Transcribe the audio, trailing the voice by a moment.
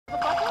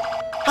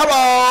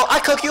Hello, I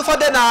cook you for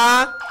dinner.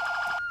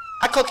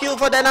 I cook you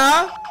for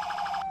dinner.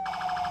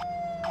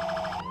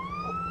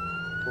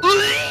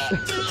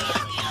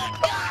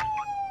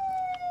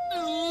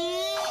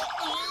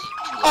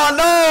 Oh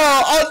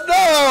no! Oh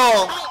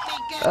no!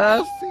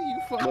 I see you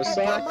fucking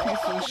black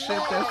piece of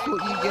shit. That's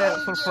what you get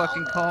for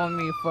fucking calling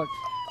me fuck.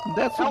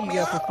 That's what you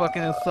get for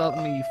fucking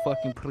insulting me, you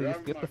fucking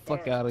priest. Get the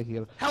fuck out of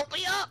here. Help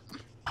me up!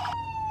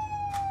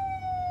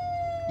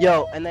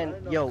 Yo, and then,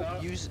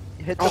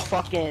 hit the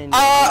fucking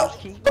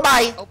key.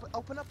 Goodbye!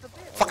 Open up the bit.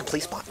 Fucking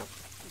police spot.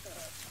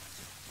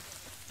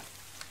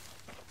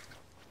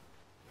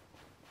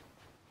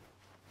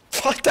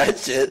 Fuck that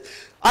shit.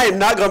 I am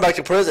not going back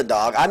to prison,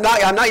 dog. I'm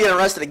not getting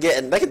arrested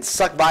again. They can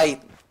suck by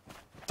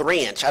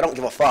 3-inch. I don't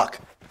give a fuck.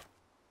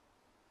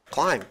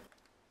 Climb.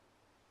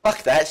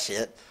 Fuck that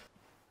shit.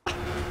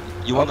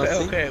 You wanna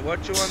see? Okay,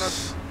 what you wanna...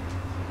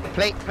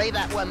 Play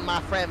that one,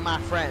 my friend, my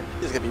friend.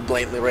 He's gonna be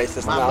blatantly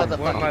racist My now.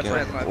 motherfucking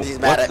friend, friend. He's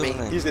mad at What's me.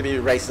 his name? He's gonna be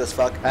racist as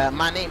fuck.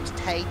 My name's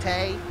Tay.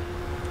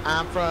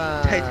 I'm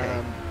from... Tay.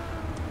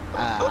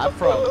 I'm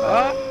from...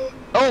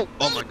 Oh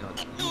my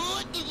god.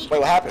 Wait,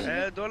 what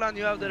happened? Dolan,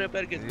 you have the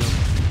repair kit.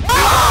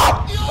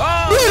 Ah!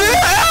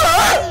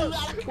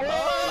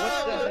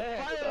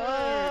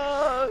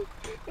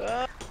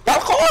 Got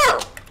a car!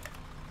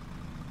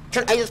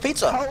 Turn Asia's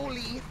pizza.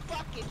 Holy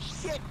fucking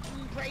shit!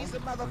 Praise the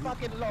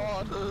motherfucking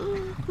Lord!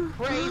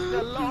 Praise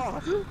the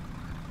Lord!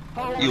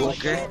 Holy You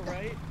okay?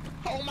 shit.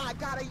 Oh my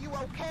god, are you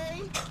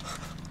okay?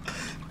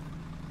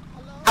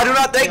 I do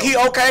not think he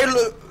okay.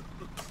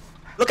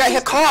 Look at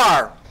his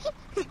car.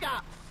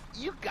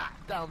 You got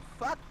them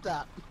fucked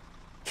up.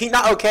 He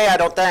not okay, I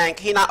don't think.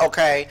 He not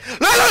okay.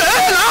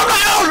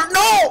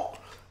 No!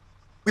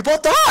 We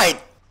both died.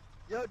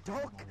 Yo,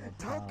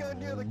 don't go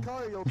near the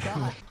car, you'll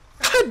die.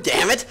 God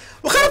damn it!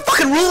 What kind of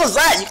fucking rule is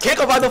that? You can't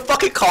go by the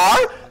fucking car?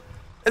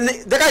 And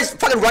the guy's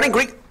fucking running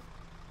Greek.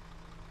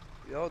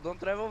 Yo, don't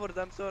drive over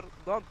them, sir.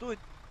 Don't do it.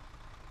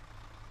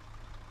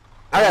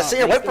 I gotta sit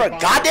here and wait for a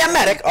goddamn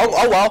medic.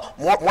 Oh well.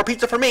 More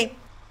pizza for me.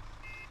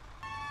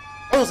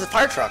 Oh, it's a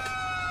fire truck.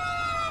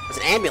 It's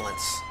an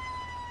ambulance.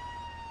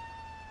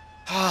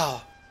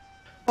 Oh.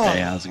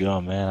 Hey, how's it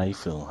going, man? How you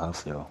feeling? How you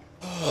feel?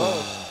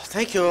 Oh,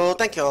 thank you.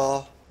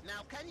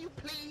 Now, can you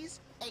please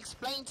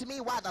explain to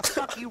me why the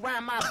fuck you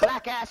ran my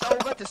black ass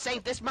over to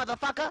save this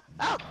motherfucker?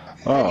 Oh,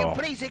 can you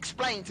please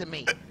explain to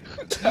me?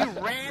 You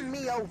ran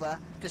me over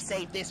to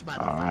save this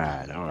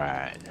motherfucker.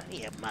 Alright.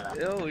 Here,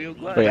 motherfucker. Yo, you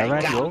glad? Wait, I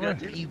ran you over?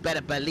 You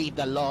better believe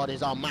the Lord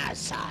is on my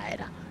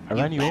side. I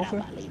ran you better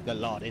over? believe the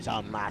Lord is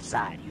on my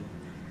side.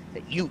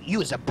 You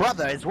was a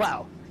brother as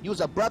well. You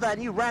was a brother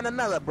and you ran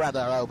another brother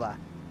over.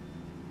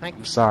 Thank you.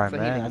 I'm sorry, for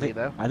man. healing I me,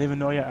 didn't though. even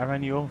know I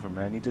ran you over,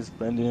 man. You just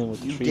blended in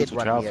with the You trees did with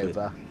run your me outfit.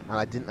 over, and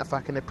I didn't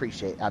fucking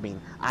appreciate. I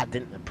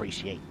didn't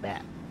appreciate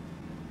that.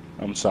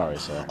 I'm sorry,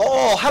 sir.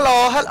 Oh,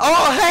 hello.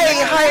 Oh, hey.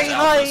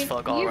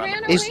 You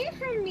ran away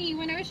from me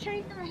when I was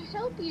trying to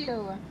help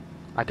you.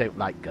 I don't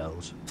like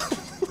girls.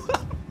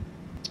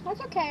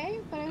 That's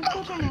okay, but I was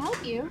still trying to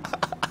help you.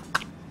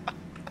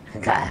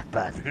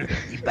 But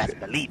you best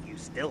believe you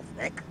still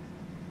thick.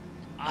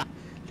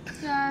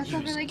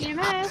 Something like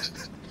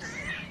EMS.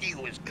 You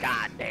was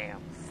goddamn.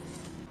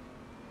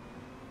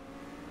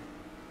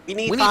 We We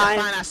need need to to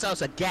find find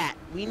ourselves a gat.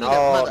 We need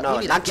No, a no,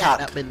 we need a nunchuck.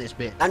 gat up in this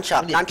bit.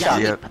 Nunchuck, We need a gat.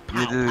 nunchuck. Yep,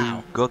 Pow, you do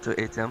pow. go to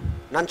ATM.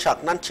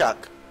 Nunchuck.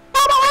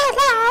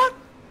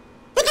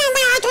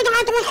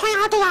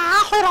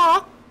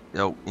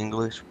 Yo,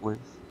 English, please.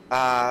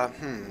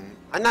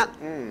 I'm not.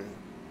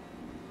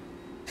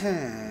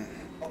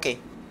 Okay.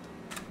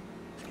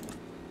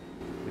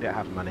 We don't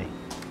have money.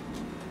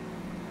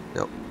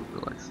 Yo,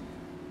 relax.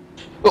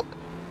 Go!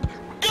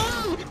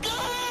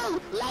 Go!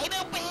 Light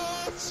up,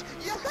 bitch!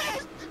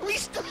 Yes! We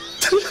still...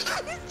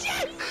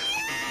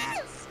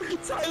 yes!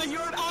 Tyler,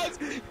 you're an eyes!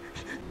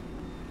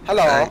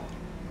 Hello. Hey.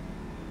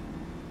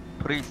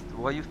 Priest,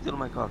 why you steal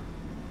my car?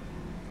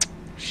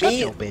 Shut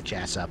your bitch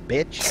ass up,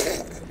 bitch!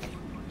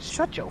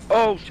 Shut your...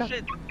 Oh, shut...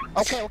 shit.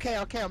 Okay,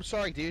 I'm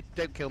sorry, dude.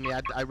 Don't kill me.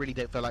 I really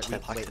don't feel like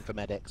waiting for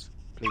medics.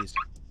 Please.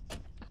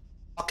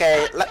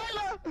 Okay. Okay.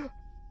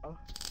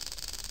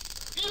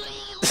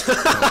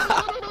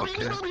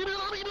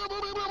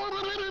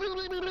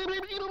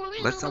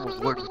 Let's have a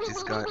word with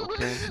this guy,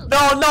 okay?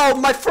 No,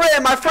 my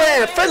friend,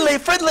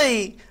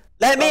 friendly.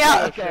 Let me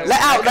out. Okay.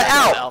 Let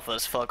out. Alpha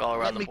as fuck all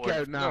around Let me the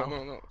board. go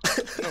now.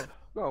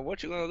 No,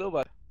 what you gonna do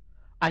about it?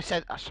 I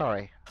said...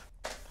 sorry.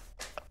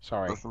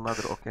 Sorry. Doesn't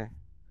matter, okay?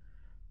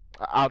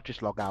 I'll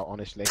just log out,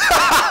 honestly.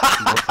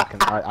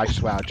 I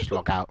swear I'll just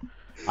log out.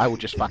 I will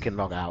just fucking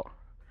log out.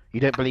 You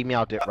don't believe me?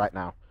 I'll do it right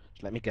now.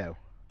 Just let me go.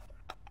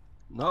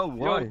 No,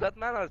 why? Yo, that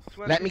man has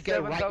Let me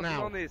go right 27,000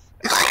 now. on his.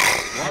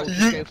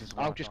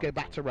 I'll just go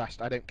back to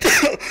Rust. I don't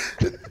care.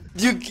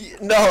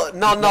 No.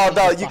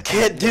 You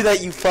can't do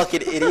that, you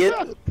fucking idiot.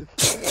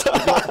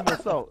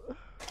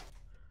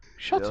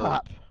 Shut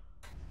up.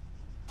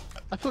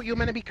 I thought you were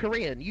meant to be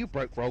Korean. You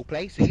broke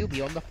roleplay, so you'll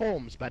be on the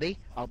forums, buddy.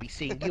 I'll be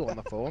seeing you on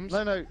the forums.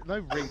 No,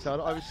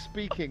 retard. I was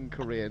speaking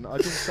Korean. I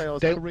didn't say I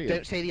was Korean.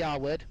 Don't say the R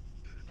word.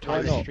 Why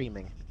Tyler's not?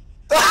 streaming.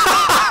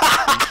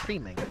 I'm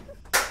screaming.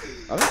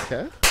 I don't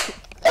care.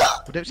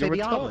 Well, don't say You're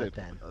the R retarded. word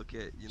then.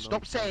 Okay, you know.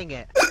 Stop saying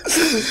it.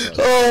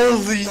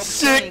 Holy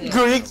saying shit, it.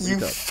 Greek, you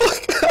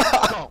fuck.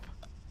 Stop.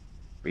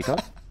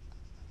 Retard?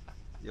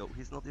 Yo,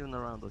 he's not even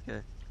around,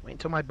 okay? Wait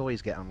until my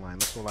boys get online.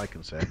 That's all I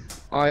can say.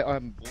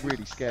 I'm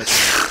really scared.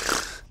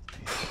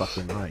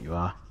 Fucking right, you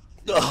are.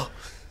 Oh.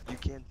 You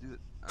can't do it.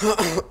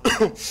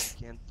 You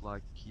can't,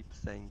 like, keep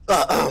saying.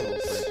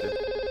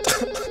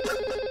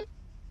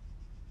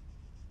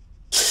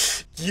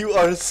 You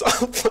are so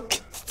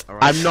fucking.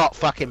 I'm not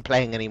fucking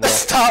playing anymore.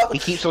 Stop. He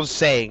keeps on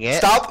saying it.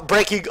 Stop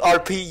breaking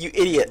RP, you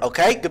idiot.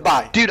 Okay,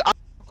 goodbye. Dude,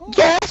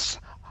 yes!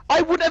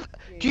 I would have...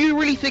 Do you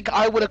really think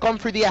I would have gone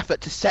through the effort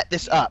to set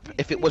this up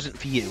if it wasn't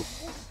for you?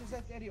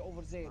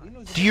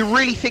 Do you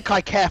really think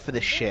I care for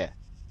this shit?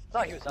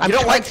 I'm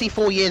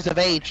 24 years of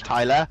age,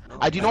 Tyler.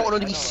 I do not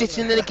want to be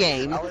sitting in a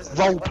game,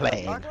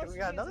 role-playing.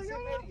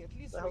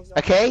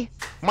 Okay?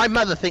 My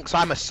mother thinks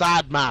I'm a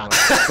sad man.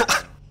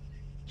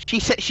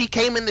 She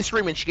came in this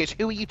room and she goes,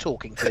 "Who are you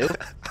talking to?"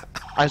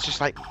 I was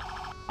just like...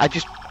 I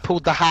just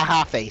pulled the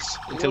ha-ha face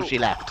until she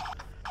left.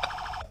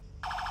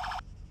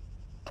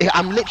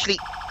 I'm literally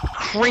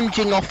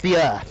cringing off the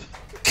earth.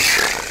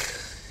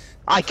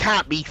 I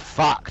can't be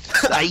fucked.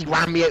 He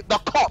ran me over. The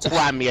cop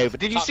ran me over.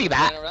 Did you see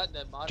that?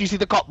 Did you see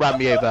the cop ran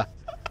me over?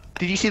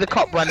 Did you see the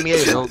cop run me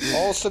over?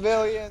 All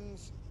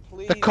civilians,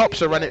 please. The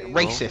cops are running.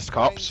 Racist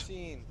cops.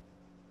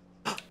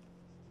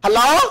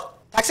 Hello?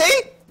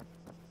 Taxi?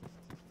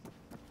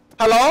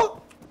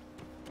 Hello?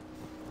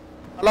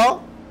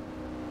 Hello?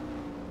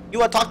 You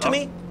wanna talk to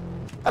me?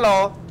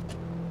 Hello?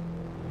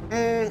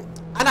 I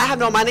don't have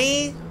no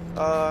money.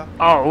 Oh,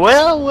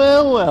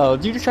 well.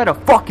 Did you just try to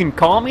fucking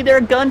call me there,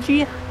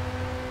 Gunji?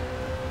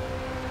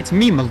 It's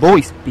me,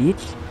 Malois,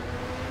 bitch.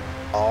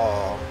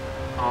 Oh.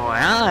 Oh,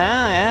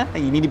 yeah.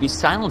 You need to be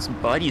silenced,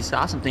 bud. You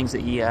saw some things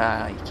that you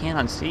can't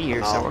unsee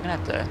here, so we're gonna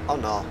have to... Oh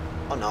no.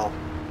 Oh no.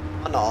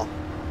 Oh no.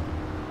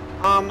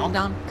 Calm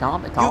down.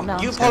 Calm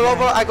down. You pull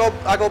over, I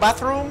go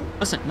bathroom?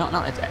 Listen, no,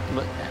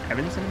 look,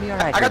 everything's gonna be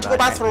alright. I got to go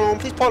bathroom,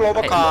 please pull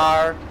over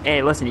car.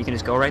 Hey, listen, you can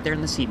just go right there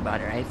in the seat,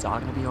 bud, alright? It's all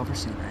gonna be over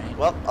soon, alright?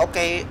 Well,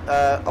 okay,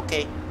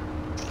 okay.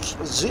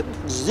 Zip.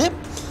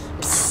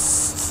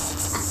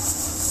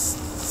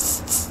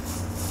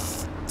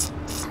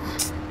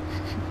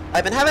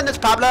 I've been having this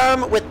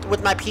problem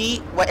with my pee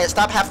where it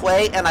stopped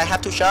halfway and I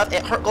have to shove.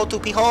 It hurt go to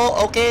pee hole.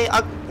 Okay,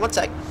 one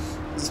sec.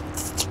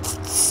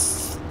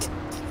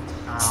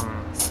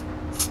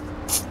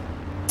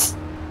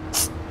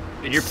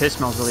 Dude, your piss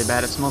smells really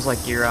bad. It smells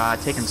like you're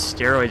taking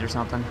steroids or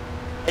something.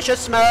 It should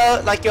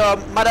smell like your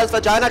mother's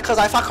vagina because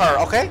I fuck her,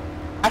 okay?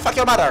 I fuck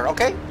your mother,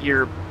 okay?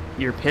 Your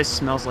piss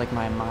smells like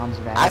my mom's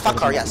vagina. I fuck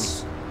her,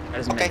 yes. That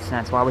doesn't make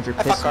sense. Why would your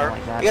piss smell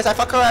like that? Because I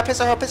fuck her, I piss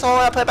her piss hole,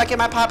 I put it back in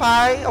my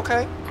pie,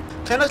 okay?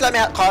 Can you just let me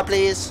out car,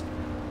 please?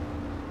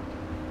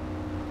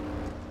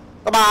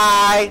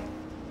 Goodbye!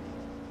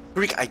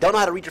 Greek, I don't know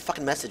how to read your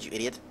fucking message, you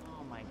idiot.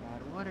 Oh my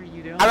god, what are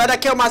you doing? I'd rather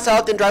kill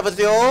myself than drive with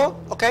you,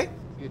 okay?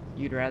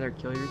 You'd rather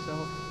kill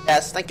yourself?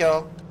 Yes, thank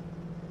you.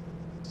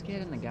 Just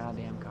get in the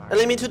goddamn car.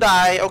 Leave me to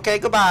die, okay?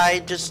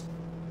 Goodbye.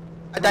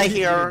 I die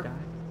here.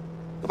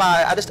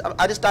 Goodbye. I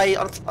just die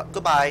on.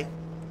 Goodbye.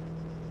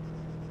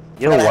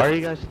 Yo, why are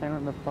you guys standing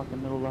in the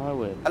fucking middle of the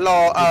highway?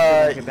 Hello,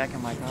 Get back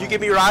in my car. you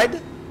give me a ride?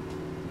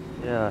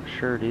 Yeah,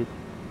 sure, dude.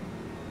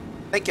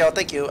 Thank you.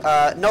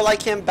 No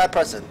like him, bad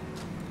person.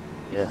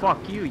 Yeah.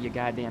 Fuck you, you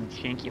goddamn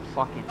chink, you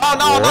fucking... Oh,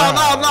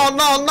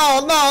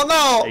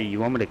 no. Hey, you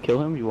want me to kill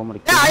him? You want me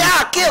to kill him?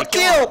 Yeah,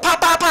 kill.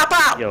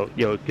 Pop.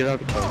 Yo, get out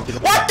of the car. What the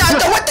fuck?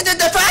 What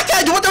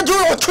the do?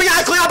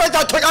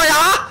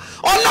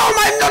 Oh,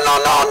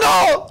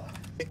 no.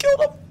 You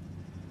killed him.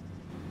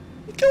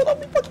 You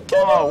fucking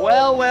killed him.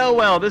 Oh,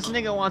 well. This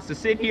nigga wants to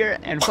sit here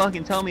and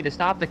fucking tell me to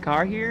stop the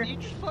car here? You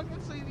just fucking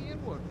say the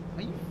N-word.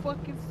 Are you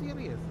fucking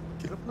serious?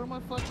 Repair my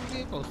fucking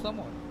vehicle,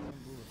 someone.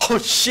 Oh,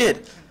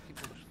 shit.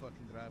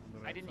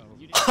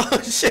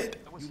 Oh shit!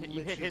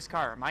 You hit his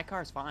car. My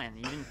car's fine.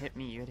 You didn't hit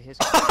me. You hit his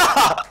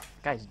car.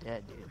 Guy's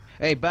dead, dude.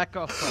 Hey, back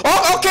off.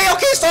 Oh, okay.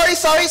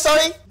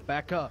 Sorry.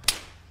 Back up.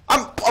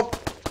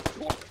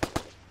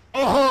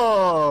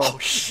 Oh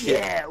shit!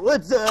 Yeah,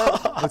 what's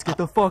up? Let's get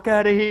the fuck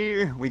out of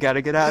here. We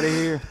gotta get out of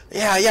here.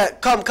 Yeah.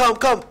 Come.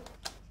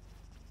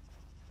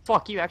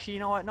 Fuck you. Actually, you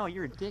know what? No,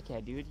 you're a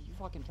dickhead, dude. You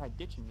fucking tried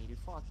ditching me, dude.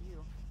 Fuck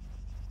you.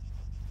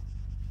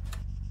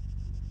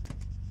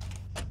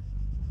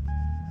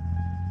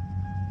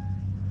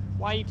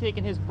 Why are you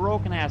taking his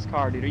broken ass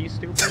car, dude? Are you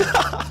stupid?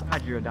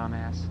 God, you're a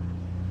dumbass.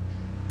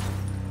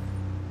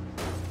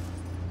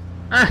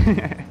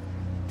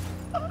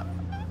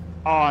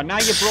 Oh, now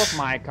you broke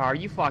my car.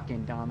 You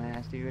fucking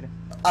dumbass, dude.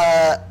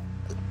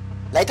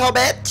 Little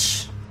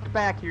bitch. Get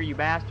back here, you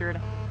bastard.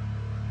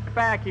 Get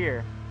back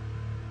here.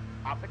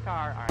 Stop the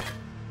car. Alright.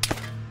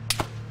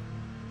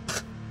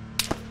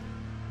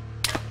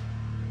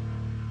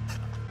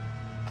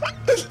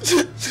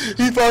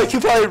 He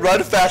probably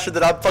run faster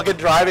than I'm fucking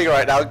driving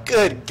right now.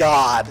 Good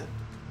God.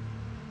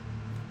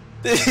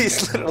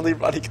 He's literally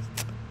running.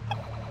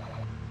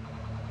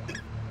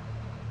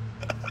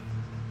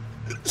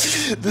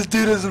 This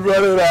dude is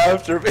running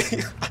after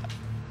me.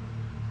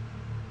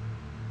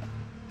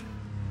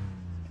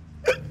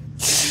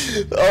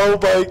 Oh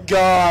my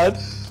god.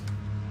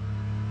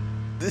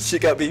 This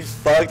shit got me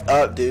fucked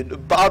up,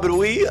 dude. Bob and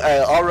we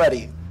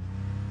already.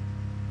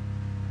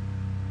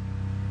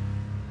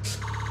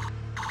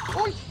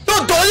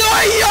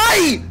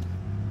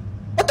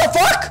 What the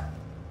fuck?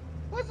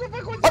 What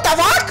the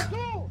fuck?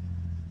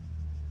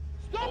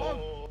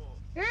 Stop!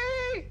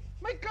 Hey!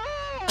 My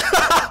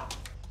car!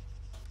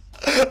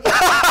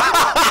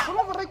 Come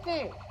over right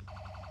there!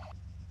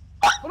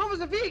 Come over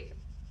the feet!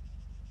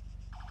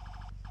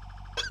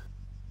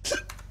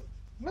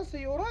 Mister,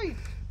 you alright?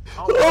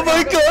 Oh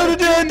my god,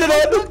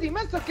 dude!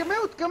 Mister, come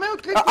out!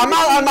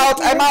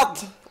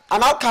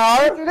 I'm out, car!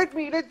 Let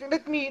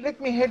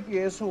me help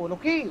you, asshole,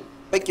 okay?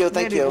 Thank you. No,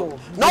 boy,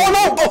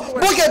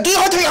 do you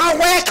want to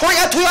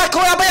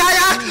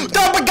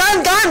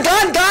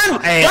gun!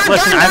 Hey,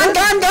 listen,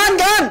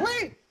 Gun!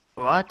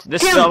 What?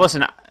 This Him.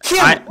 listen.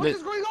 What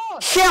is going on?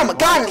 Him!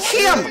 Gun!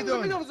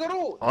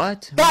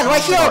 What? Gun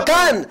right here!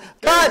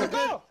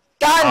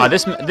 Gun!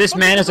 This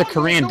man is a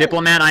Korean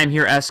diplomat. I am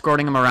here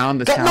escorting him around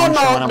the town,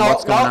 showing him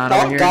what's going on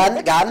over here.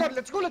 Gun!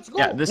 Let's go!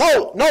 Yeah, this.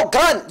 No,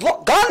 gun!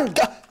 Look, gun!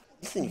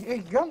 Listen, Hey,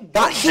 gun!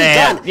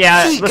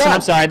 Listen, I'm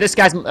sorry. This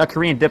guy's a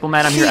Korean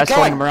diplomat. I'm here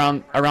escorting him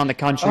around the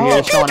country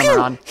here, showing him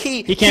around.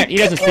 He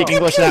doesn't speak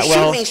English that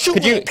well.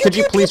 Could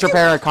you please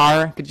repair a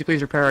car? Could you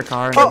please repair a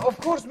car? Oh, of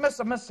course,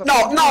 mister.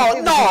 No.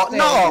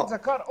 It's a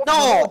car off the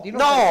road, you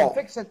know, I can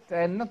fix it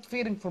and not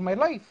fearing for my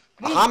life.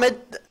 Please. Ahmed,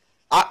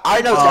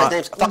 I know this guy's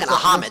name's fucking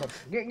Ahmed.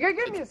 Give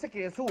me a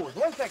second, asshole.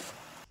 1 second.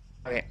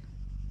 Okay.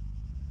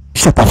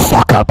 Shut the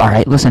fuck up,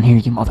 alright? Listen here,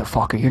 you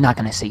motherfucker. You're not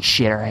gonna say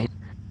shit, alright?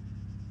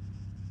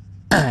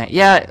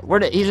 Yeah,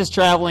 he's just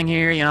traveling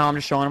here, you know, I'm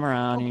just showing him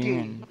around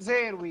here. Okay,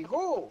 there we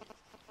go.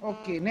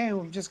 Okay,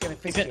 now I'm just gonna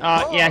fix it.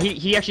 Yeah,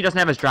 he actually doesn't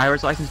have his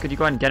driver's license. Could you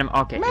go ahead and get him?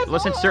 Okay,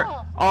 listen, sir.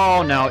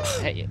 Oh, no.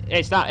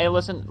 Hey, stop. Hey,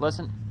 listen. Hey.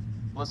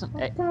 What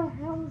the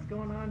hell is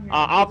going on here?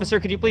 Officer,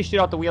 could you please shoot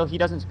out the wheel? He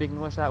doesn't speak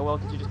English that well.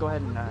 Could you just go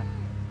ahead and,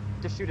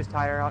 just shoot his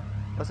tire out?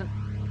 Listen.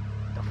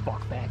 Get the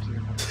fuck back here,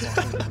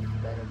 motherfucker. You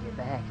better get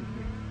back here.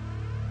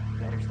 You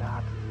better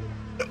stop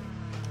here.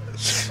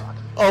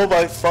 Oh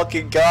my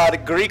fucking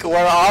god, Greek,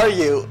 where are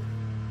you?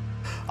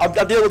 I'm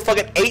dealing with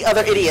fucking 8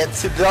 other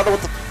idiots who don't know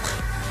what the.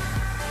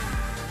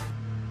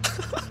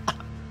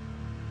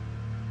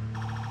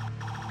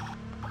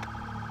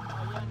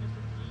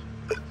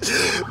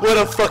 What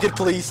a fucking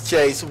police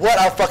chase! What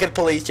a fucking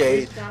police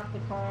chase! Stop the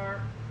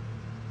car.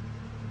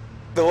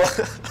 The what?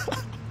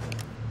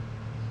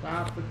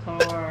 Stop the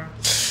car.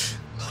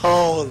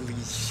 Holy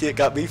shit,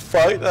 got me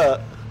fucked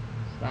up.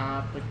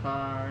 Stop the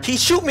car. He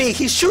shoot me!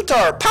 He shoot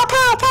her! Pow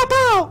pow pow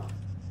pow!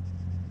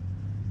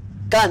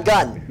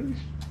 Gun.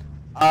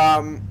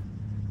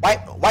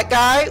 White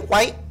guy,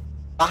 white,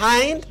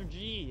 behind. Mr.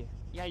 G.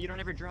 Yeah, you don't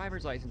have your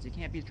driver's license. You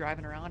can't be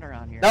driving around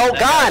here. No,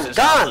 gun!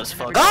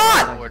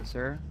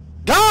 Sir.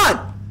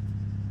 Gun!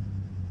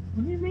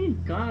 What do you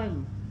mean,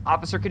 gun?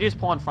 Officer, could you just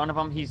pull in front of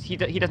him? He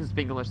doesn't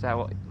speak English that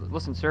well.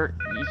 Listen, sir,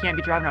 you can't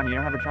be driving around. You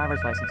don't have a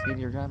driver's license. You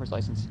need your driver's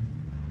license.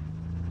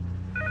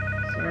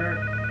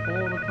 Sir,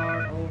 pull the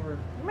car over.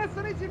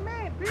 Mr. Easy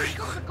Man, please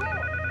stop the car.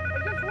 I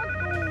just want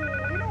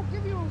to,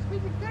 give you a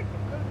speeding ticket.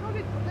 There's no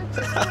need for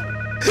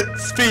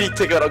this. Speeding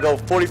ticket will go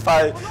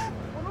 45.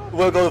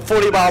 We'll go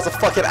 40 miles a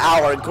fucking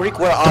hour. Greek,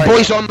 where are you? The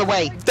boys are on the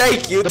way.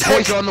 Thank you. The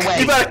boys are on the way.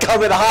 You better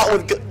come in hot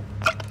with.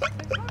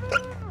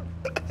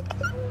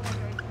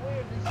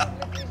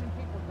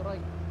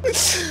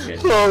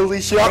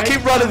 Holy shit! I'll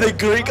keep running, the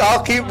Greek.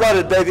 I'll keep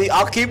running, baby.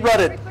 I'll keep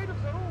running.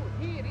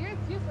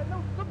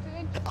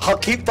 I'll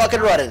keep fucking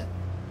running.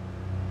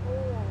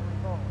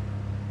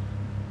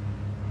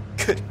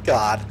 Good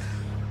God.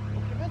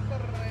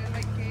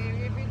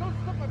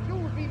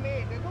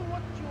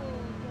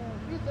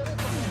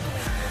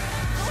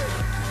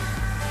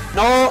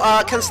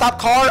 No, can stop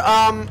car.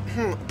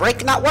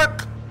 Brake not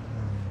work.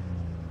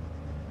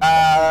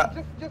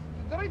 Just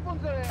drive on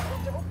the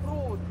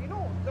off-road,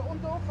 on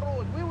the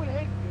off-road. We will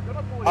help you. Do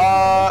not worry.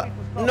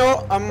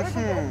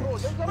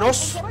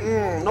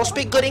 No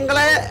speak good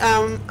English.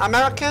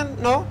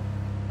 American, no.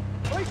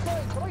 Right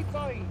side.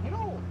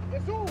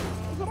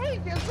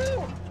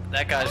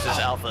 That guy's just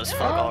alpha as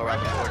fuck all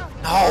around the board.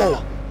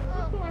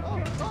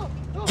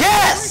 No.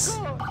 Yes.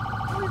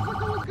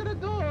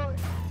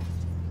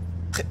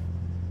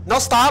 No,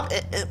 stop.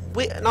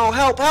 No,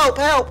 help.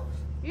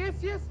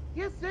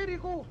 Yes, there you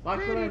go.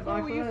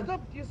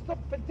 You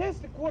stopped.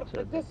 Fantastic work.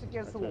 Fantastic,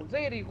 asshole.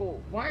 There you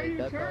go. Why are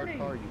you turning?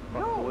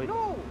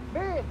 No.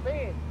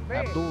 Bad.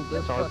 Abdul,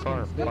 that's our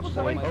car.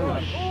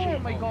 Oh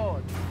my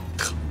god.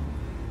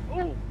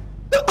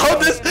 Oh,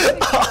 this.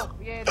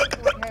 Yeah, that's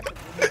what happened.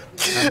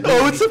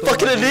 Oh, it's a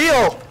fucking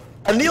Anil.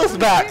 Anil's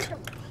back.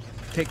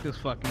 Take this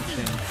fucking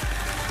shit.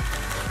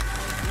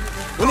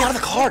 Let me out of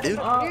the car, dude.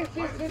 Yes,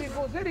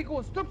 there you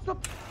go.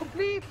 Stop.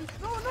 Complete.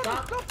 No,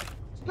 stop.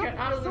 Get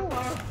out of the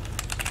car.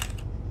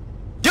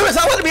 Dude, it's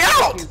not letting me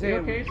out.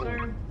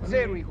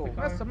 There we go.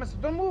 Mister,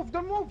 don't move.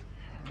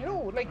 You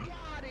know, like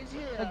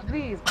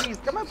please,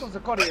 come out of the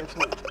car here,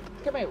 too.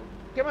 Come out,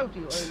 you,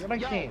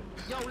 right there.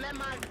 Yo, let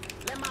my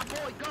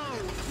boy go.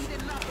 He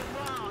did nothing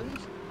wrong.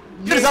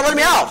 Dude, he's not letting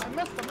me out.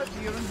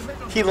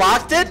 He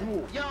locked it?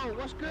 Yo,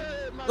 what's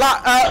good,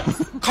 Lock,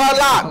 car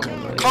lock.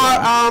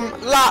 Car,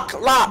 lock.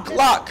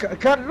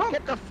 Car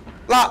lock?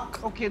 Lock.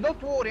 Okay,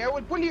 don't worry, I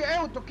will pull you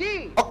out,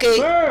 okay? Okay.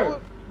 Sir.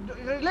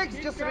 Relax,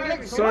 just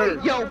relax. Sir.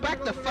 Yo,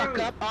 back the fuck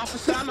up,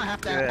 officer. I'm gonna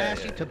have to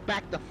ask you to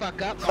back the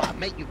fuck up, or I'll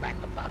make you back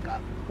the fuck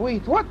up.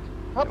 Wait, what?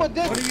 How about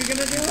this? What are you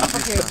gonna do?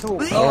 Okay, so.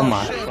 Oh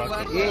my.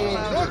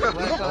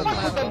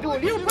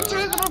 You put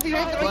your hands above your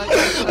head right.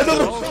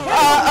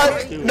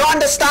 No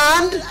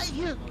understand?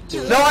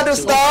 No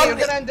understand? You're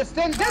gonna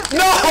understand this?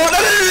 No!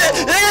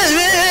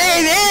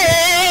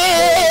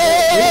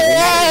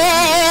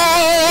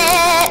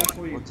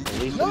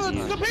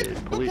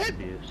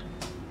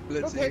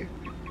 Don't hit.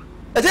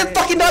 I didn't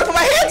fucking know to put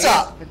my hands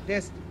up!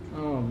 Fantastic.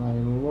 Oh my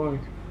lord.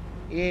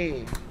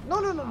 Yeah. No.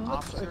 I'm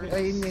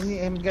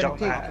gonna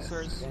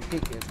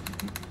take it.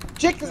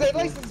 Check the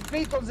license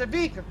plate of the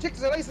vehicle.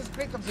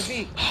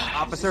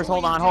 Officers,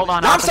 hold on.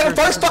 I'm Officers, the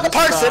first fucking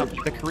person!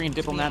 the Korean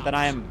diplomat that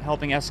I am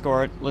helping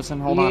escort. Listen,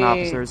 hold on,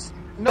 officers.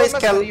 No,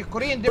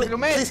 Korean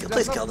diplomat.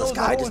 Please kill this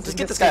guy. Just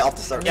get this guy off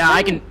the circuit. Yeah,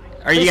 I can.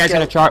 Are you guys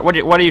gonna charge? What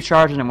are you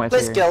charging him with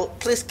here?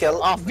 Please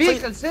kill.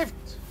 Vehicle theft.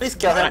 Please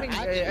kill him.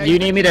 Do you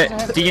need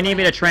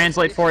me to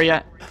translate for you?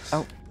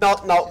 Oh.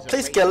 No,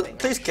 please kill.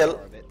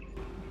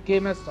 Okay,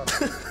 mister.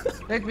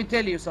 Let me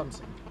tell you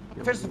something.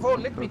 First of all,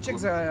 let me check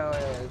the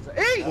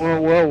hey!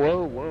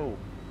 Whoa.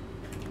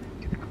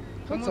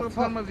 Can someone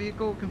report my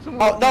vehicle?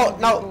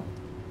 No.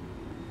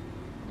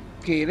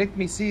 Okay, let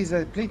me see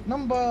the plate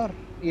number.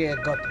 Yeah,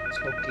 got it.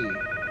 Okay.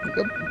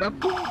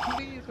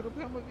 Please,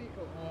 repair my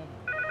vehicle.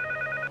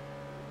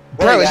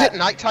 Bro, is it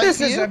nighttime This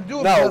for is you?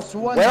 Abdul No. plus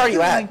 1, Where are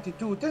you at?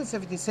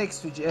 1076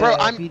 to Bro,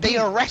 PD. they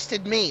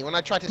arrested me when I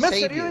tried to Mister,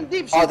 save you're in you.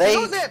 deep shit. Are they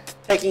You know that?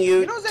 taking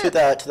you You know to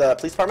the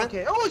police department?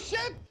 Okay. Oh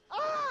shit!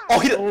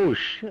 Oh,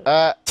 shit.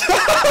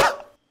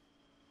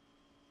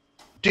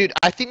 Dude,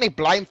 I think they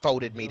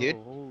blindfolded me, dude.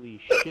 Holy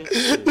shit.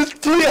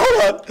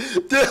 hold on.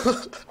 Dude.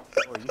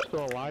 Are you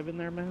still alive in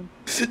there, man?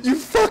 You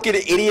fucking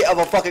idiot of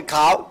a fucking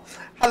cop.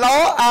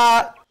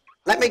 Hello,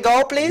 let me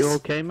go, please. You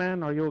okay,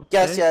 man? Are you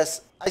okay?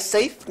 Yes. I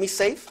safe? Me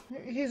safe?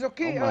 He's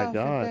okay. Oh my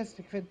God.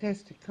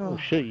 Fantastic. Oh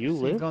shit, you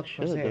thank live? God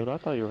for Shit, that. dude, I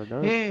thought you were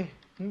dead. Yeah.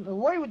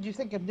 Why would you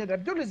think I'm dead?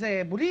 Abdul is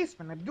a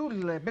policeman. Abdul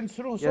been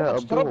through so Yeah,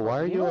 much Abdul, trouble. why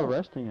are you know?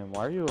 arresting him?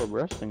 I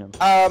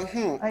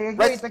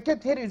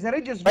can't hear you. The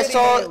radio's I very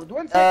saw loud.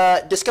 One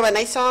second.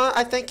 discrimination.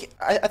 I think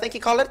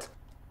you call it.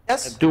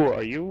 Yes. Abdul,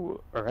 are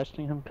you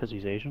arresting him because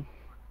he's Asian?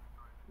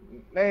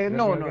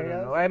 No.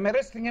 I'm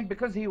arresting him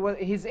because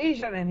he's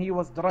Asian and he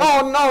was drunk.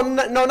 Oh no,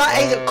 not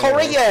Asian.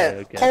 Korean.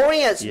 Okay.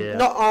 Koreans. Yeah.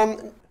 No,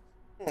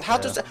 how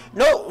to say?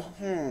 No,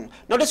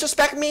 no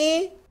disrespect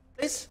me,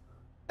 please.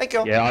 Thank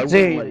you. Yeah, I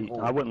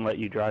wouldn't let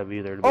you drive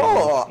either. To be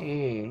honest.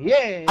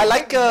 Yeah. I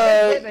like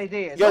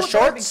your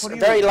shorts,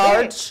 very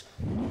large.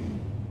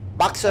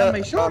 Boxer.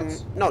 My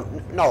shorts? No.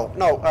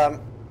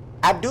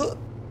 Abdul,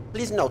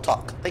 please no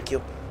talk. Thank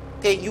you.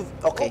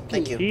 Okay,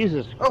 thank you.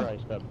 Jesus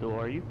Christ, Abdul,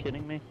 are you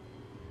kidding me?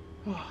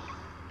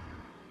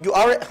 You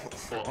are.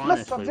 Well,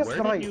 honestly,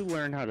 where did you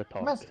learn how to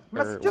talk?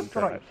 Just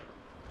drive.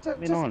 I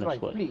mean, honestly.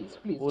 Please.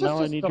 Well,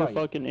 now I need your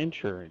fucking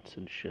insurance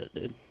and shit,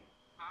 dude.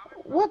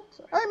 What?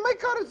 My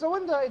car is the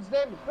one that is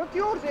damaged, not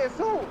yours,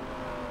 asshole.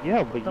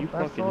 Yeah, but you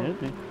fucking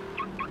hit me.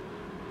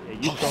 Yeah,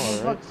 you saw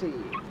it, right?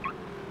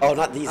 Oh,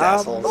 not these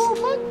assholes. Oh,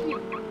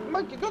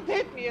 monkey, don't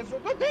hit me, asshole,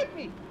 don't hit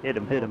me. Hit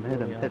him.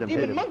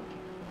 Even monkey.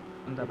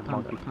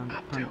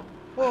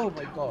 Oh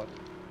my God.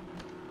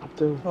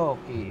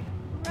 Okay.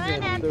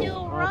 Run,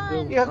 Abdul,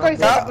 run. Yeah, guys,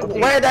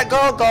 where'd that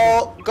girl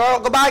go?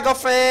 Goodbye,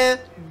 girlfriend.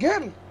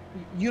 Girl,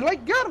 you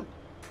like girl?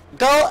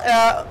 Girl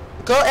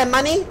and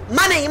money.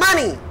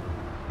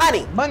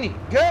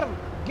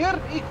 Girl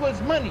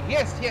equals money.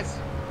 Yes.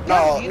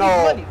 No.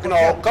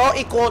 Girl. Go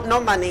equal no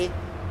money.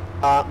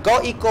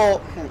 Go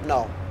equal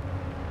no.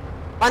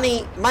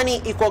 Money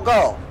equal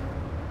girl.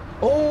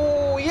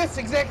 Oh yes,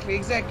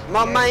 exactly.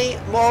 More money,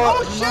 more.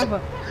 Oh shit!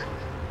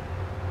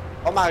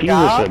 Oh my Jesus,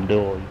 God.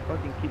 Abdul, you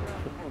fucking keep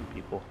killing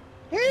people.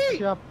 Hey,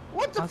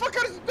 what the fuck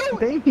are you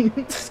doing?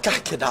 This guy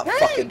cannot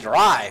fucking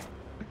drive.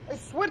 I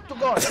swear to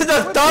God. This is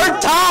the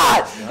third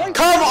time.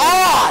 Come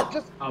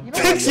on.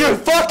 Fix your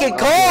fucking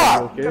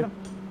car.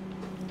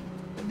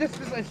 This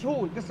is a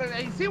fool. I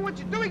see what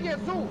you're doing here,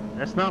 fool.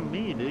 That's not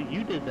me, dude.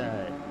 You did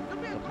that.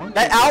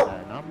 Let out.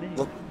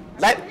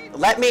 That,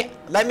 not me.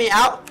 Let me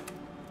out.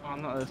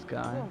 I'm not this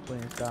guy.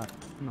 Please, God.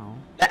 No.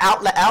 Let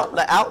out.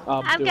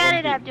 I've got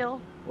it,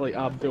 Abdul. Like,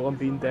 Abdul, I'm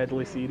being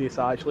deadly serious.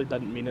 I actually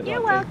didn't mean it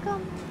You're that time.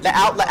 welcome. Let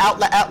out.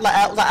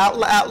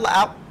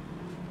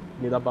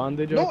 Need a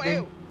bandage, No,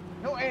 Abdul?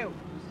 No,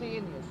 stay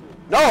in here, fool.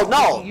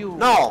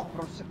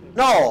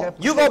 No.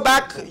 You go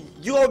back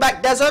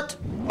desert,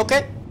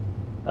 okay?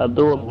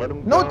 Abdul, let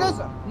him No go.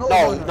 desert.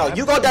 No,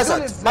 you go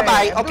desert.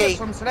 Bye-bye, okay.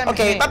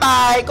 Okay,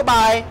 bye-bye,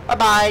 goodbye,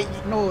 bye-bye.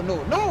 No.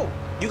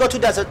 You go to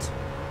desert.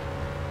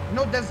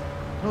 No desert.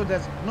 No,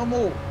 there's no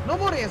more. No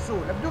more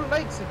Yasul. Abdul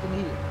likes it in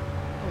here.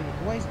 Wait,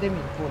 why is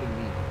Damien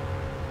calling me?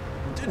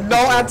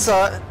 No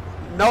answer.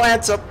 No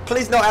answer.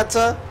 Please, no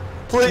answer.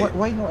 Please.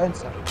 Why no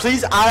answer?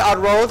 Please, eye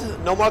on road.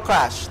 No more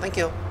crash. Thank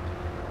you.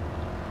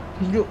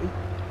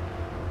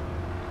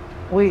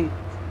 Wait,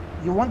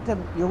 you want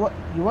him? You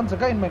want the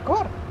guy in my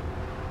car?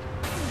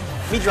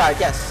 Me drive,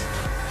 yes.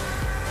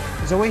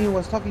 The way he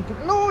was talking to.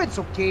 No, it's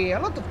okay. A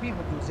lot of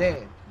people do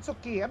that. It's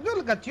okay.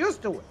 Abdul got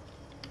used to it.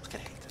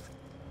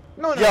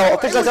 No, no. Yo,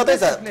 official Zelda,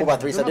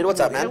 4x3 dude. What's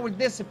up, man? I will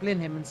discipline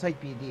him inside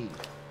PD.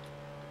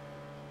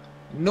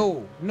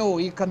 No, no,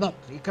 he cannot.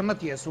 He cannot,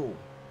 Yasu.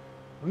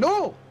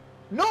 No,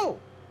 no.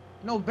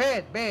 No,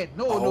 bad.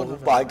 No, no, no. Oh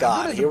my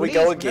God, here we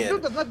go again. Abdul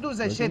does not do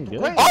that shit.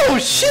 Oh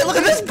shit, look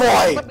at this boy!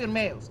 Shut up your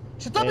mails.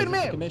 Shut up your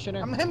mails.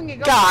 I'm hemming it.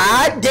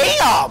 God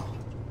damn!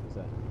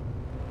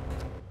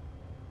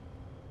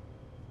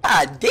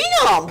 God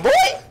damn,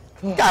 boy!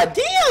 God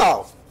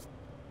damn!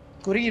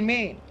 Korean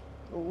man,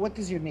 what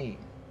is your name?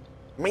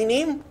 My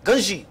name?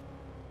 Gunji.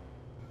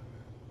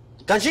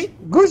 Gunji?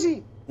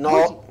 Guji.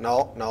 No.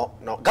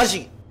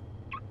 Gunji.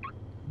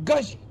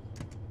 Guji.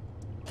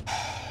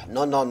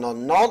 No.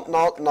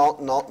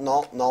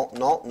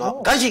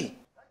 Gunji.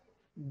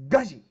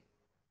 Guji.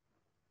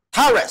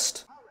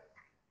 Tourist.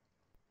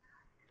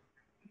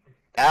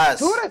 Yes.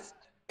 Tourist.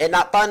 It's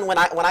not fun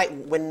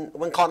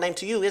when call name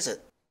to you, is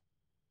it?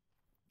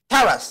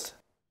 Terrorist.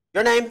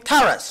 Your name,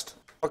 terrorist.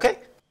 Okay.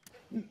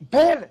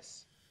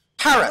 Paris.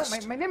 Terrorist. No,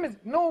 my name is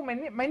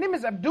my name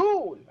is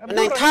Abdul. Your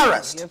name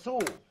terrorist.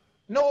 Yasu.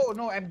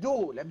 No,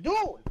 Abdul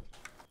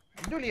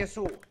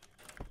Yasu.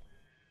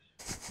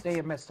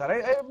 Stay, mister.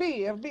 I'll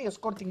be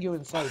escorting you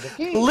inside,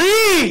 okay?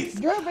 Please!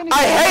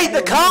 I hate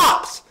the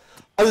cops!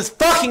 Of this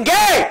fucking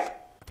game!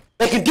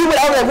 They can do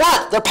whatever they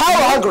want! They're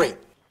power hungry!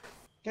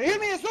 Can you hear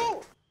me,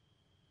 Yasu?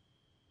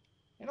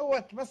 You know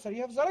what, mister?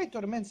 You have the right to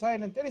remain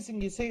silent.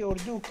 Anything you say or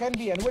do can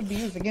be and will be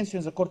used against you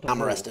in the court of law.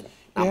 I'm arrested.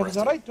 You have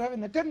the right to have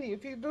an attorney.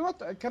 If you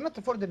cannot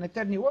afford an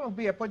attorney, one will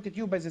be appointed to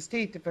you by the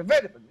state if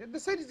available.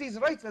 Decide these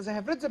rights as I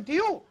have read them to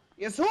you.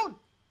 Yasu.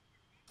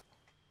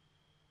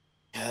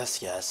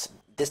 Yes.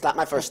 This is not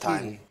my first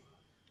time.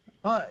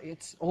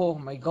 It's, oh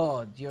my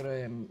God, you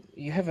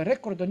have a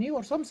record on you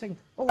or something.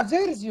 Oh,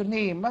 there is your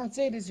name.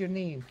 There is your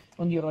name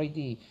on your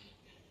ID.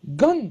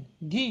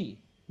 Gungi.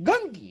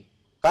 Gunji.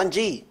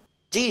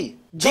 G,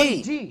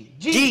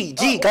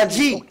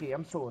 Gunji. Okay,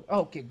 I'm sorry.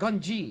 Okay,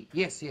 Gunji.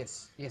 Yes,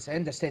 I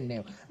understand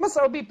now. Must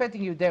I'll be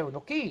patting you down,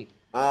 okay?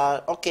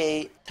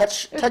 Okay.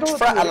 Touch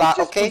front a lot,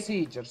 okay?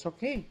 Procedures,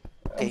 okay?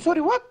 I'm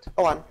sorry, what?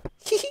 Go on.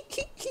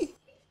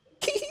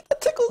 That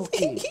tickles.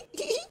 Okay.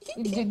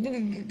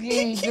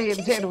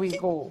 There we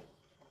go.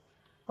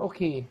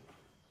 Okay.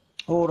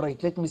 All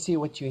right, let me see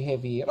what you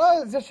have here.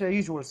 That's the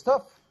usual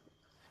stuff.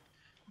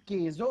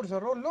 Okay, doors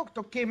are all locked.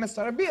 Okay,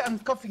 Mr. Abi, I'm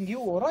cuffing you,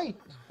 all right?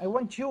 I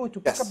want you to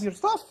pick up your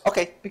stuff.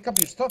 Okay. Pick up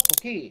your stuff,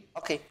 okay?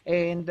 Okay.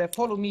 And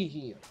follow me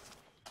here.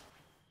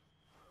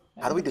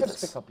 How do we do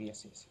this? Pick up,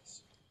 yes.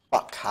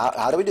 Fuck,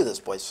 how do we do this,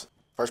 boys?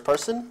 First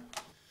person?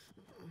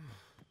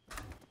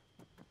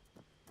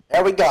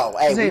 There we go.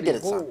 Hey, we did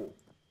it, son.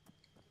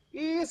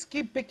 Yes,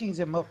 keep picking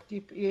them up.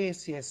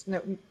 Yes.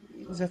 Now,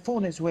 the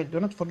phone as well. Do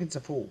not forget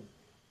the phone.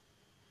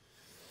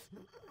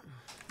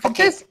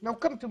 Okay. Now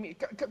come to me.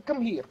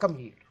 Come here.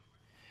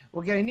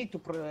 We're gonna need to.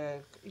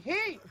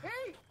 Hey!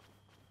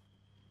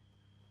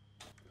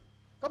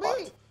 Come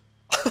here!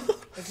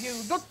 If you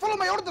don't follow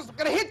my orders, I'm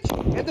gonna hit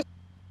you.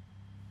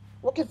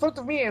 Walk in front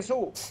of me,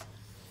 so.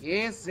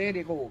 Yes, there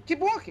you go. Keep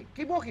walking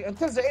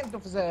until the end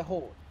of the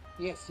hole.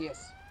 Yes.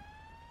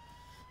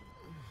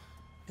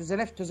 To the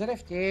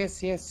left.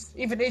 Yes.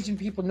 Even Asian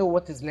people know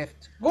what is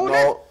left. Go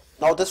left.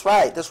 No, this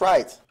right.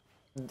 Right.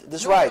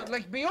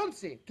 Like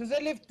Beyonce. To the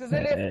left.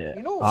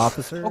 You know.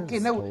 Officers. Okay,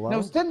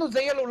 now stand on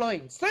the yellow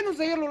line.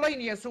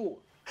 Yasu.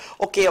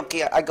 Okay.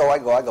 I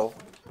go.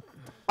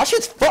 My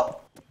shit's fuck.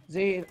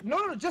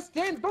 No, just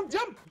stand. Don't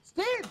jump.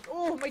 Stand.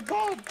 Oh my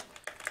God.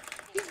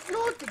 He's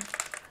floating.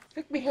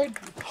 Let me help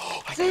you.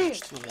 I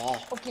pushed the wall.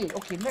 Okay.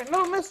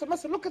 No, master,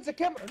 look at the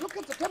camera.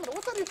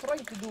 What are you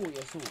trying to do,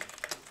 Yasu?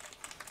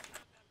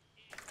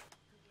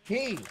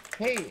 Hey,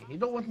 you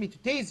don't want me to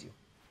tase you.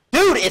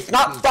 Dude, it's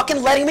not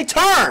fucking letting me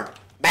turn,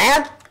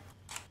 man.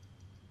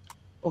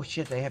 Oh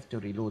shit, I have to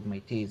reload my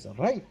taser,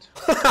 right?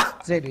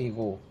 There you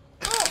go.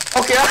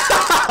 Okay.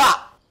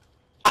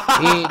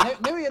 Hey,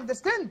 now you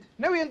understand.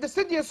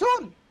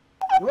 Yasun.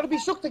 You want to be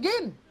shocked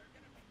again?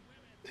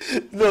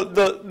 No.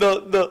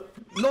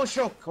 No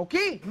shock,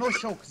 okay? No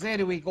shock.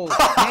 There we go.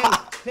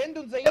 Now, stand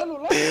on the yellow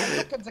line and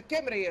look at the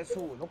camera,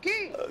 Yasun,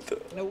 okay?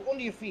 Now, on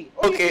your feet.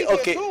 Okay.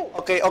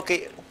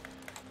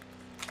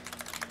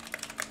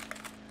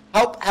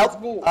 Help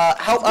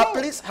up,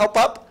 please. Help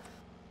up.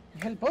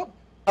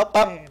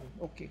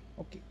 Okay.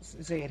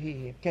 There,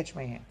 here. Catch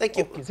my hand. Thank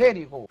you. Okay, there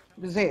you go.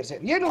 There.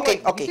 Yellow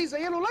line. Okay. You see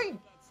the yellow line?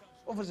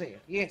 Over there.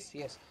 Yes.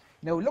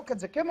 Now look at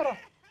the camera.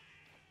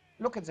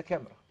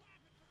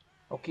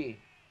 Okay.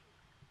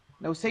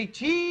 Now say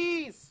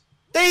cheese.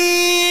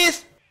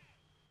 Cheese.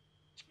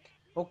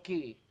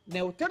 Okay.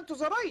 Now turn to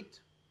the right.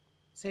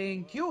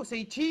 Thank you.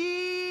 Say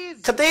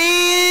cheese.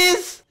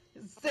 Cheese.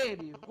 There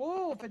you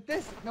go.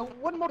 Fantastic. Now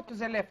one more to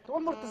the left.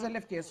 One more to the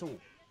left, Yasu.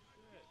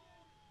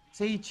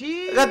 Say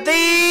cheese.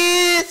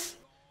 Cheese.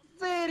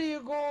 There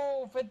you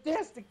go.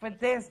 Fantastic.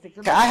 Fantastic.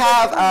 Can I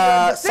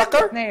have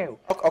sucker? Now.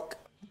 Okay.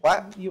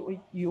 What?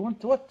 You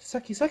want what?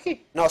 Saki?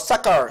 No,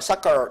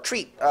 sucker,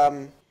 treat.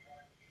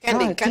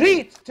 Candy.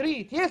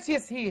 Treat.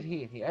 Yes.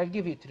 Here. I'll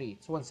give you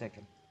treats. 1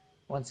 second.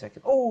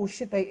 Oh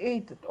shit! I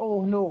ate it.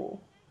 Oh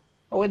no.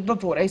 Oh,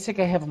 don't worry. I think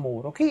I have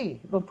more. Okay,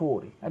 don't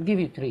worry. I'll give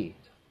you treat.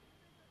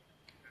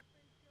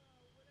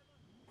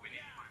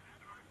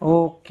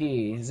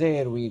 Okay,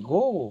 there we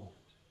go.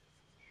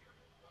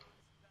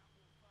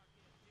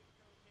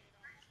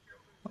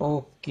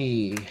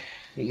 Okay,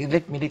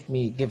 let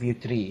me give you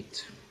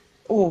treat.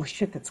 Oh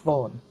shit, it's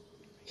gone.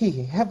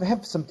 Here,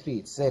 have some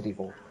treats. There you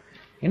go.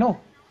 You know,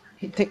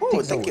 take thank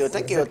those. you.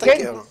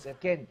 They're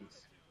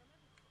candies.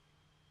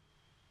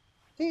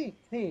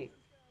 Take.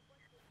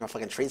 No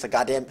fucking treats, a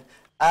goddamn.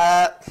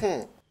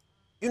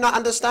 You not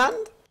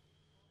understand?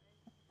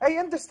 I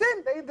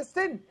understand.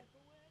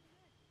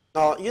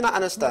 No, you not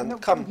understand. No,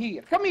 Come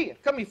here.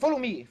 Follow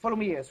me,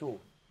 Yasu.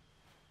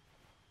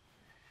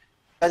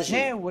 Benji.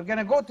 Now we're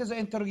gonna go to the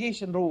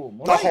interrogation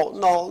room. Right?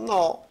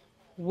 No.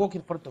 Walk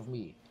in front of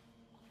me.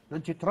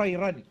 Don't you try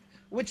running.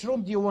 Which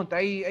room do you want?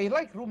 I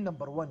like room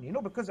number 1, you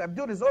know, because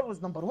Abdul is always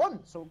number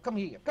 1. So come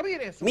here,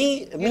 Yasu.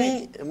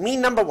 Me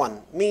number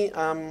 1. Me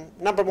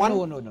number 1.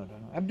 No.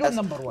 Abdul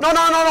number 1.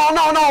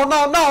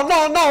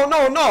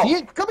 No.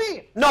 Here, come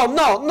here. No.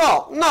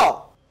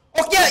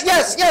 Oh yes.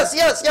 Yes,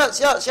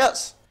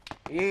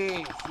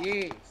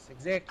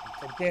 exactly.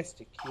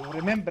 Fantastic. You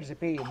remember the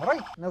pain,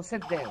 right? Now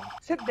sit down.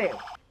 Sit down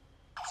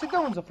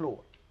on the floor.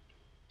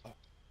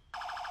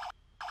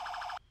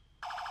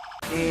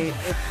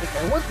 If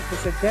I wanted to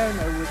sit down,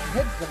 I would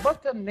hit the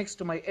button next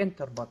to my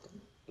enter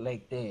button.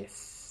 Like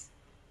this.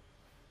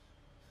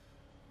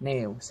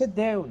 Now, sit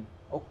down.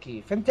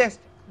 Okay,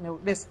 fantastic. Now,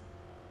 listen.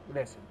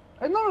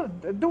 No,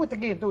 do it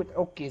again, do it.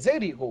 Okay,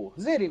 there you go.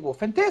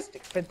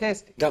 Fantastic.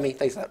 Got me,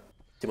 thanks that.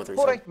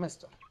 Alright,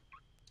 mister.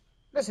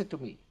 Listen to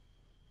me.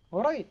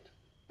 Alright.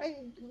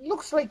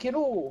 Looks like,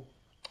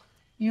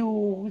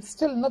 you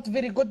still not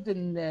very good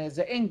in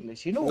the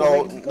English, you know.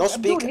 No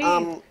speak,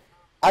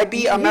 I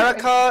be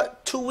America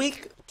 2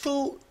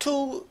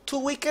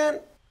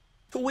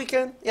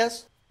 weekend,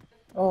 yes.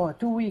 Oh,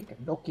 2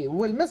 weekend. Okay.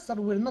 Well, mister,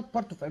 we're not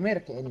part of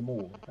America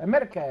anymore.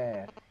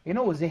 America,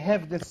 they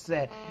have this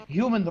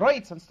human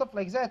rights and stuff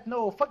like that.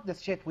 No, fuck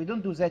this shit. We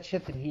don't do that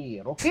shit in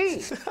here,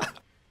 okay?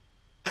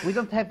 We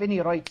don't have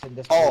any rights in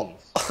this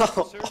place.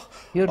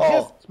 You're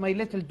just my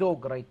little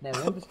dog right now.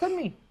 You understand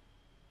me?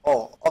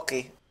 Oh,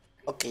 okay.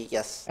 Okay,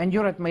 yes. And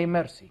you're at my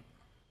mercy.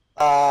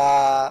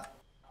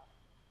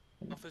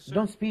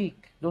 Don't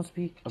speak. Just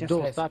Abdul,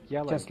 listen. stop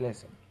yelling. Just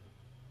listen.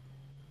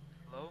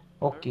 Hello?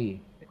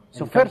 Okay.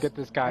 So And first, get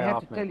this guy I have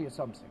off to me. tell you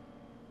something.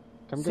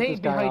 Come Stay get this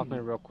guy behind off me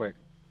real quick.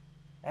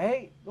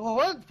 Hey,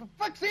 what? For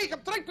fuck's sake,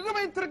 I'm trying to do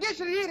my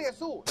interrogation here,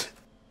 Yasu.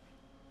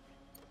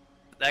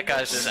 That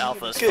guy's just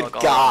alpha as Good fuck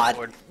all God. around the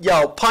board.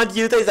 Yo, Punt,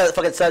 you think that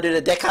fucking sub dude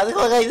a dick?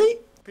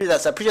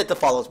 Appreciate the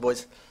follows,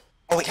 boys.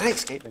 Oh, wait, can I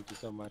escape? Thank you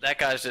so much. That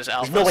guy's just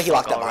alpha no way as he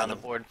fuck locked that all around the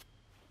bottom. board.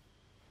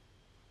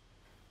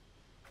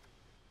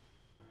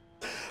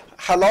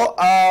 Hello,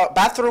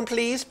 bathroom,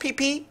 please.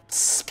 PP.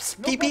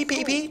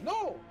 PP.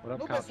 No, What up,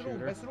 no cop bathroom,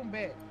 shooter? bathroom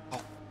bed.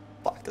 Oh,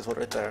 fuck, there's one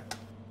right there.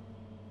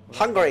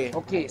 Hungry.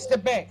 Okay,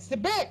 step back.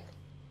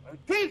 I'll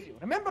tase you.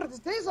 Remember this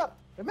taser?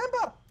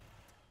 Remember?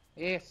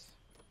 Yes.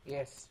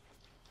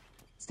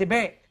 Stay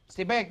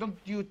back. Don't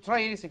you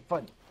try anything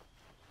fun.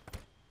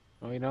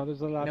 Oh, there's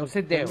a lot Now of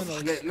sit down.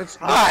 criminals. Let's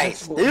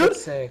Nice, go.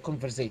 dude. Let's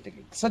conversate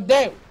again. Sit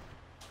down.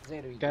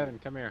 There we go. Kevin,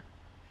 come here.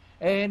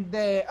 And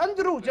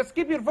Andrew, just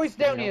keep your voice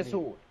down here,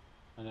 so.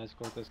 And I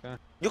escort this guy.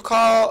 You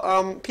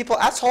call people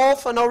asshole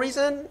for no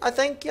reason, I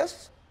think,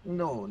 yes?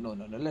 No.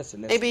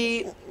 Listen.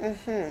 Maybe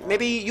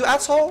you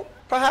asshole,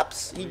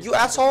 perhaps? You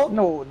asshole?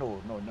 No.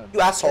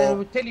 You asshole. I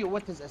will tell you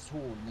what is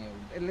asshole now.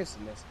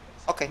 Listen.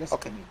 Okay.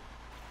 To me.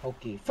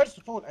 Okay, first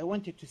of all, I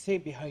want you to say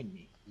behind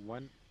me.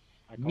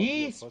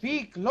 Me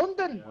speak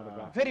London,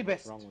 very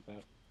best. What's wrong with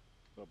that?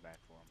 Go back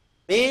for him.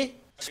 Me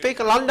speak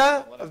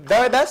London,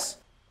 very best?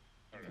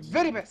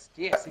 Very best,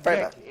 yes,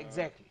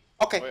 exactly.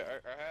 Okay. Wait,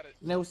 I had it.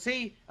 Now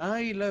say,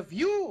 I love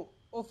you,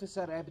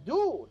 Officer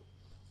Abdul.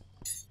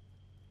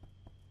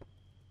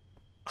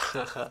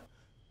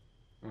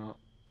 Well,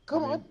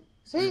 Come on,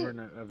 say, we were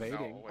not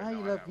evading. I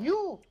love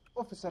you,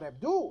 Officer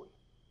Abdul.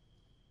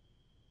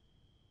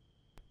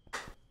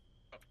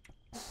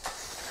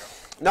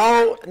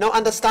 No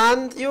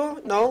understand you?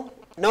 No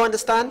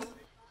understand?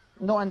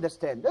 No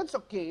understand. It's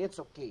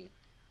okay.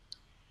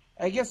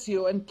 I guess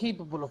you're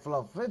incapable of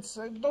love. It's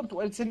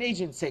an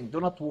Asian thing.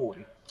 Do not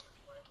worry.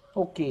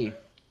 Okay.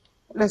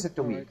 Listen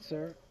to me. Right,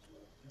 sir.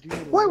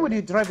 Why were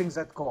you driving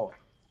that car?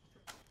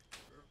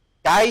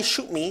 Guy,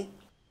 shoot me.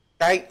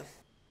 Guy.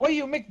 Why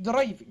you make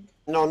driving?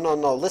 No.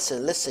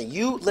 Listen.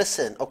 You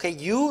listen, okay?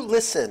 You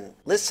listen.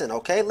 Listen,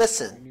 okay?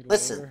 Listen.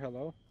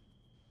 Hello?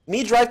 Me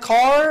drive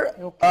car.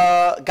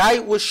 Guy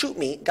will shoot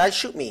me. Guy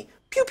shoot me.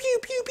 Pew pew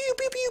pew pew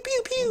pew pew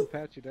pew pew.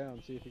 Pat you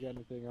down, see if you got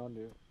anything on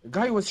you. The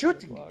guy was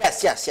shooting.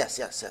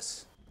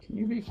 Yes. Can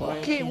you be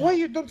quiet? Okay, why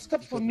you don't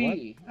stop for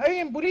me? I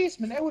am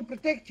policeman. I will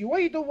protect you. Why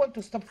you don't want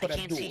to stop for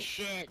Abdul? See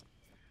shit.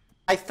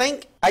 I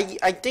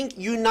think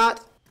you not.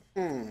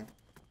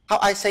 How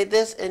I say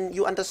this and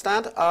you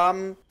understand?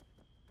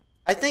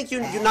 I think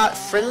you're not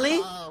friendly.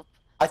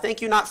 I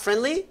think you're not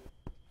friendly.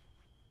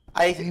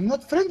 I'm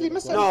not friendly,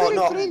 Mister. No, I'm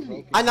no. very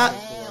friendly. I'm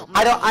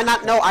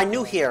not. No, I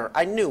knew here.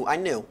 I knew.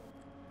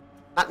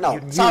 Not no.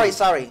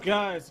 Sorry.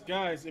 Guys,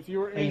 if you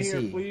were in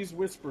here, please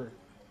whisper.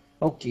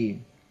 Okay.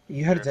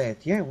 You heard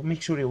that, yeah? We'll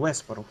make sure you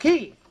whisper,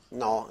 okay?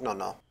 No.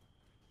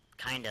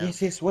 Kind of.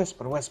 Yes,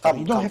 whisper.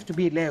 You don't have to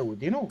be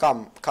loud, you know?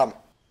 Come.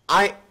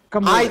 I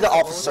the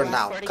officer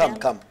now.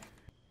 Come.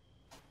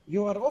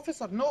 You are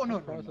officer? No.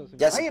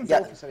 Yes, I am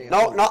the officer.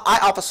 No, I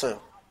officer.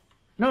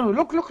 No,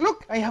 look.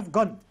 I have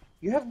gun.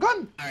 You have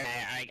gun.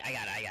 Alright, I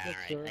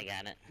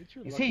got it.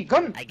 You see,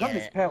 gun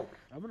is power.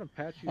 I'm gonna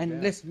pat you and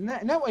down. Listen,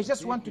 now I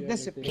just want to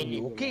discipline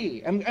you,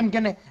 okay? I'm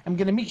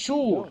gonna make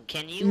sure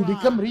you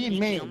become real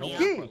man,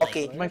 okay?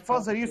 Okay. My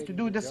father used to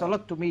do this a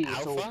lot to me,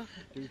 so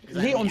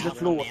lay on the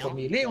floor for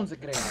me, lay on the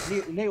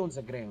ground, lay on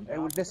the ground. I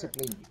will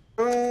discipline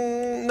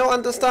you. No,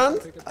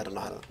 understand? I don't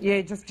know how to.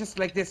 Yeah, just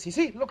like this. You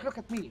see, look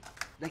at me,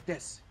 like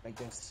this.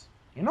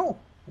 You know,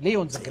 lay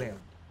on the ground.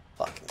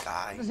 Fucking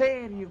guy.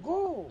 There you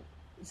go.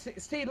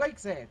 Stay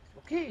like that,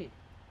 okay?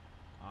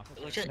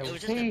 It was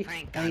just say, a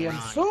prank I am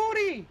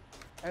sorry.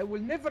 I will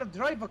never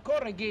drive a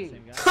car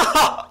again.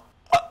 I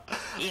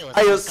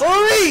am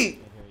sorry.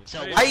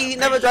 I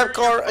never drive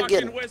car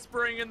again.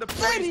 Whispering in the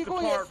There police you go,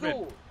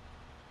 department.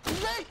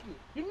 Exactly.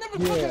 You never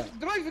fucking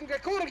driving a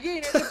car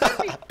again. Understand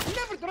me?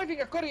 Never driving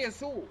a car,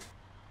 Yasu.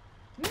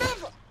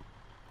 Never.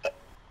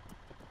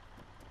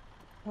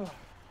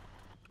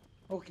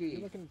 Okay.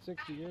 You're looking at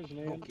 60 years,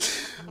 man.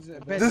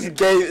 Okay. This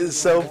game is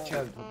so.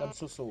 I'm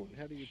so sorry.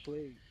 How do you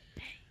play?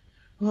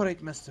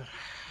 Alright, mister.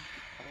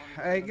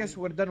 I guess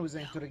we're done with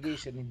the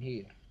interrogation in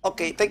here.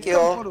 Okay, thank you.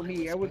 Come follow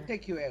me. I will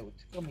take you out.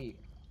 Come here.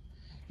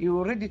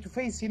 You ready to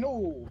face,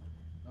 I'll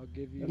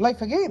give you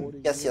life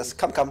again? Yes.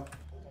 Come.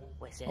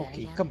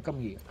 Okay, come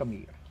here.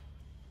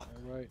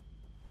 Alright.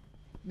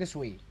 This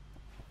way.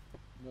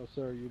 No,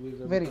 sir, you lose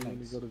Very everything when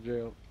you nice. go to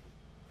jail.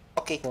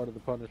 Okay. Part of the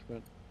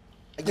punishment.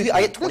 I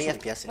get 20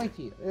 FPS. Right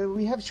here.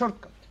 We have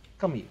shortcut.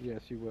 Come here.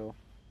 Yes, you will.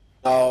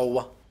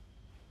 No.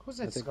 Who's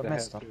I this, think they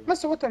mister? have to.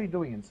 Mister, what are you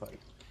doing inside?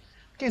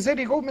 Okay, there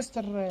you go,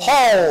 Mister.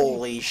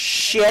 Holy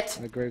shit.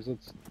 Alright, Graves,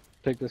 let's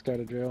take this guy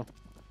to jail.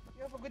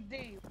 You have a good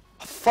day.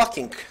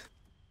 Fucking